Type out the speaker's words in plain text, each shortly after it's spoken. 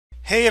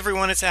Hey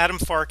everyone, it's Adam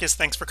Farkas.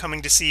 Thanks for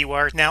coming to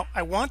CEwire. Now,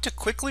 I want to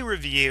quickly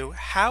review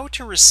how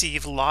to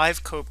receive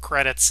live COPE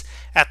credits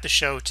at the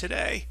show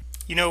today.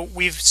 You know,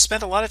 we've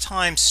spent a lot of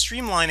time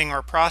streamlining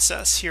our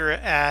process here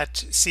at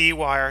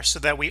CEwire so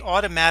that we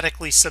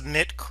automatically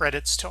submit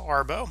credits to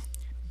ARBO.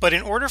 But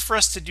in order for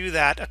us to do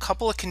that, a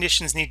couple of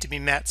conditions need to be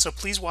met, so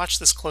please watch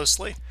this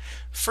closely.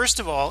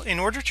 First of all, in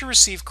order to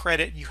receive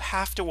credit, you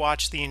have to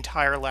watch the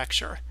entire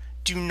lecture.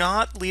 Do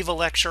not leave a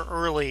lecture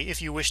early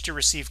if you wish to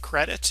receive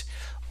credit.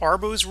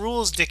 ARBO's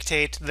rules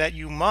dictate that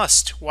you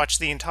must watch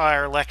the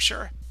entire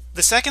lecture.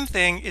 The second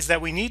thing is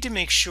that we need to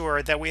make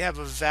sure that we have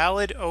a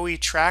valid OE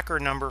tracker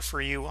number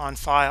for you on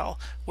file.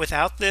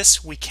 Without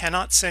this, we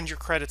cannot send your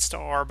credits to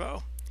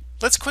ARBO.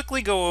 Let's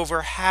quickly go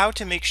over how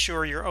to make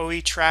sure your OE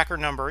tracker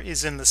number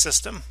is in the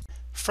system.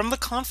 From the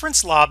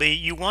conference lobby,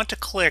 you want to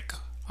click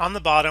on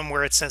the bottom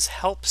where it says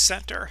Help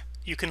Center.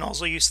 You can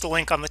also use the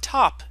link on the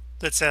top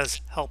that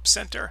says Help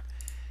Center.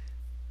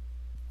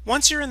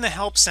 Once you're in the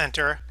Help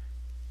Center,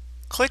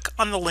 click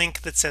on the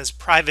link that says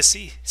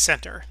Privacy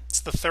Center. It's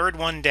the third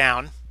one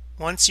down.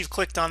 Once you've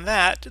clicked on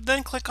that,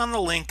 then click on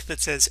the link that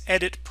says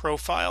Edit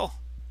Profile.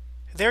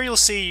 There you'll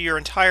see your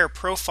entire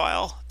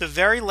profile. The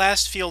very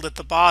last field at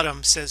the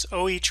bottom says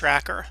OE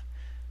Tracker.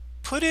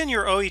 Put in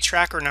your OE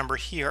Tracker number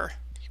here.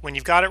 When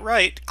you've got it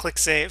right, click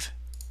Save.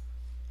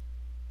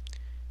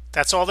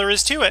 That's all there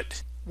is to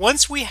it.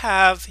 Once we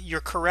have your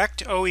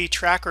correct OE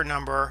tracker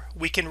number,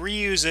 we can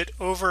reuse it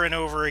over and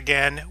over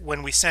again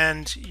when we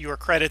send your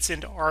credits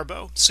into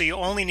ARBO, so you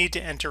only need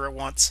to enter it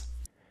once.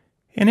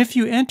 And if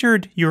you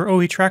entered your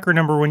OE tracker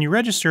number when you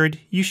registered,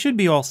 you should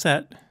be all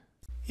set.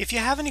 If you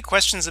have any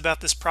questions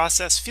about this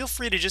process, feel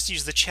free to just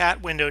use the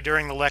chat window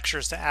during the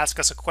lectures to ask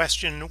us a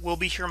question. We'll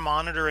be here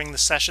monitoring the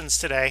sessions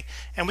today,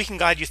 and we can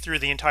guide you through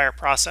the entire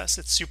process.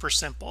 It's super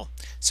simple.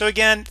 So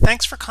again,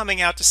 thanks for coming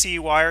out to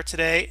CEwire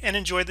today, and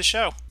enjoy the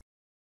show.